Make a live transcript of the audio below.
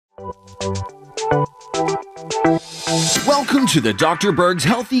Welcome to the Dr. Berg's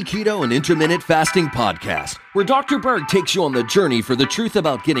Healthy Keto and Intermittent Fasting Podcast, where Dr. Berg takes you on the journey for the truth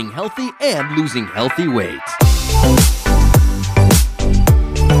about getting healthy and losing healthy weight.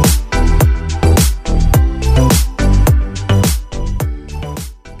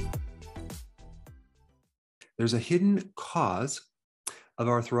 There's a hidden cause of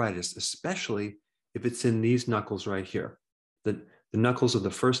arthritis, especially if it's in these knuckles right here. The knuckles of the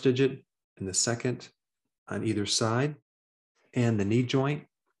first digit and the second on either side, and the knee joint.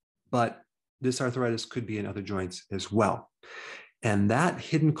 But this arthritis could be in other joints as well. And that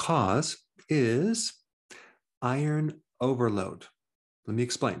hidden cause is iron overload. Let me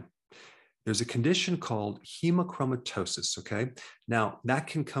explain. There's a condition called hemochromatosis, okay? Now, that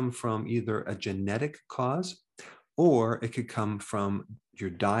can come from either a genetic cause, or it could come from your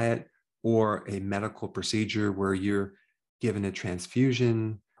diet or a medical procedure where you're given a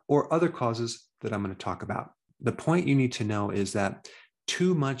transfusion or other causes that I'm going to talk about. The point you need to know is that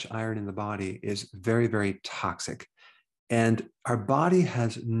too much iron in the body is very, very toxic. And our body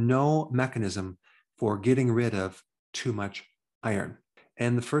has no mechanism for getting rid of too much iron.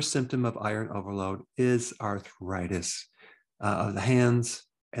 And the first symptom of iron overload is arthritis of the hands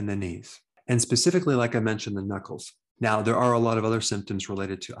and the knees. And specifically, like I mentioned, the knuckles. Now, there are a lot of other symptoms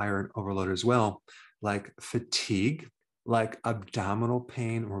related to iron overload as well, like fatigue, like abdominal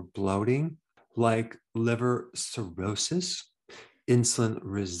pain or bloating, like liver cirrhosis, insulin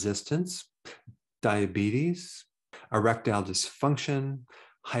resistance, diabetes, erectile dysfunction,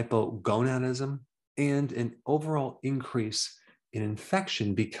 hypogonadism, and an overall increase in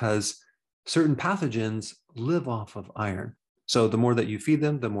infection because certain pathogens live off of iron. So the more that you feed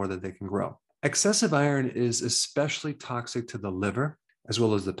them, the more that they can grow. Excessive iron is especially toxic to the liver, as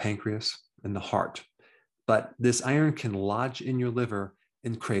well as the pancreas and the heart. But this iron can lodge in your liver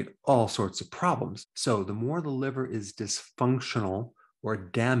and create all sorts of problems. So the more the liver is dysfunctional or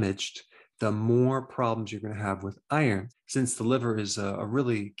damaged, the more problems you're going to have with iron, since the liver is a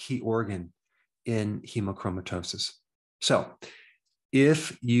really key organ in hemochromatosis. So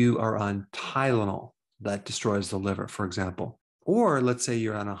if you are on Tylenol that destroys the liver, for example, or let's say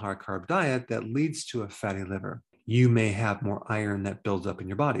you're on a high carb diet that leads to a fatty liver, you may have more iron that builds up in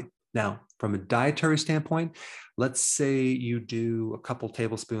your body. Now, from a dietary standpoint, let's say you do a couple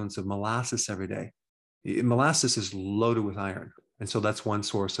tablespoons of molasses every day. Molasses is loaded with iron. And so that's one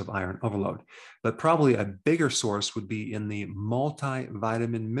source of iron overload. But probably a bigger source would be in the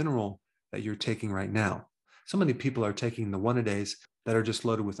multivitamin mineral that you're taking right now. So many people are taking the one-a-days that are just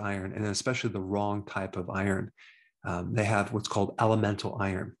loaded with iron, and especially the wrong type of iron. They have what's called elemental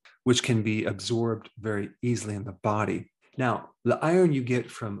iron, which can be absorbed very easily in the body. Now, the iron you get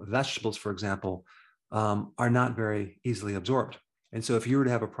from vegetables, for example, are not very easily absorbed. And so if you were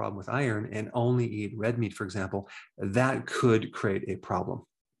to have a problem with iron and only eat red meat, for example, that could create a problem.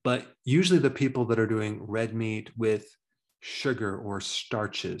 But usually the people that are doing red meat with sugar or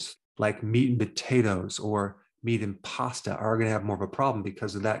starches, like meat and potatoes or meat and pasta, are going to have more of a problem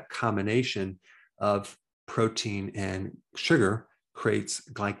because of that combination of protein and sugar creates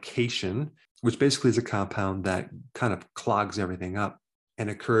glycation, which basically is a compound that kind of clogs everything up and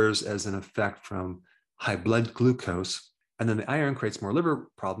occurs as an effect from high blood glucose. And then the iron creates more liver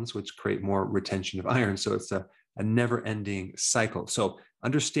problems, which create more retention of iron. So it's a never-ending cycle. So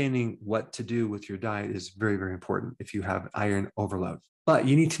understanding what to do with your diet is very, very important if you have iron overload. But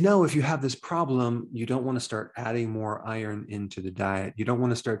you need to know if you have this problem, you don't want to start adding more iron into the diet. You don't want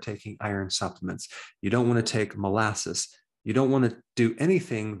to start taking iron supplements. You don't want to take molasses. You don't want to do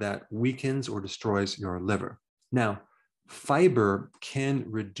anything that weakens or destroys your liver. Now, fiber can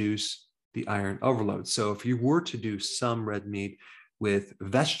reduce the iron overload. So if you were to do some red meat with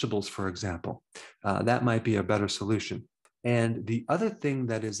vegetables, for example, that might be a better solution. And the other thing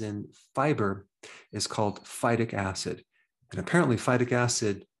that is in fiber is called phytic acid. And apparently phytic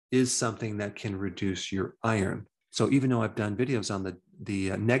acid is something that can reduce your iron. So even though I've done videos on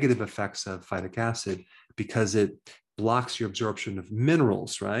the negative effects of phytic acid, because it blocks your absorption of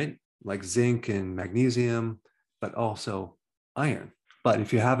minerals, right? Like zinc and magnesium, but also iron. But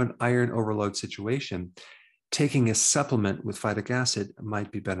if you have an iron overload situation, taking a supplement with phytic acid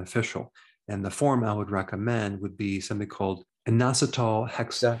might be beneficial. And the form I would recommend would be something called inositol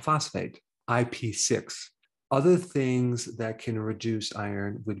hexaphosphate, IP6. Other things that can reduce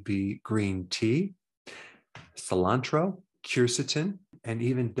iron would be green tea, cilantro, quercetin, and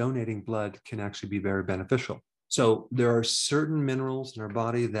even donating blood can actually be very beneficial. So there are certain minerals in our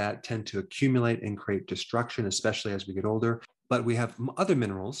body that tend to accumulate and create destruction, especially as we get older. But we have other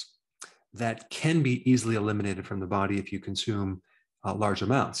minerals that can be easily eliminated from the body if you consume large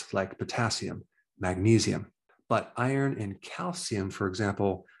amounts, like potassium, magnesium. But iron and calcium, for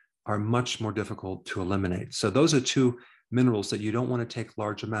example, are much more difficult to eliminate. So those are two minerals that you don't want to take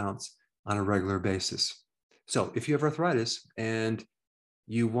large amounts on a regular basis. So if you have arthritis and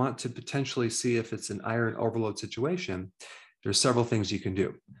you want to potentially see if it's an iron overload situation, there's several things you can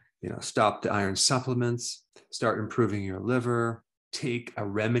do. Stop the iron supplements, start improving your liver, take a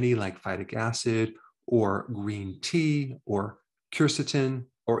remedy like phytic acid or green tea or quercetin,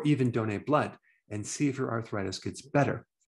 or even donate blood and see if your arthritis gets better.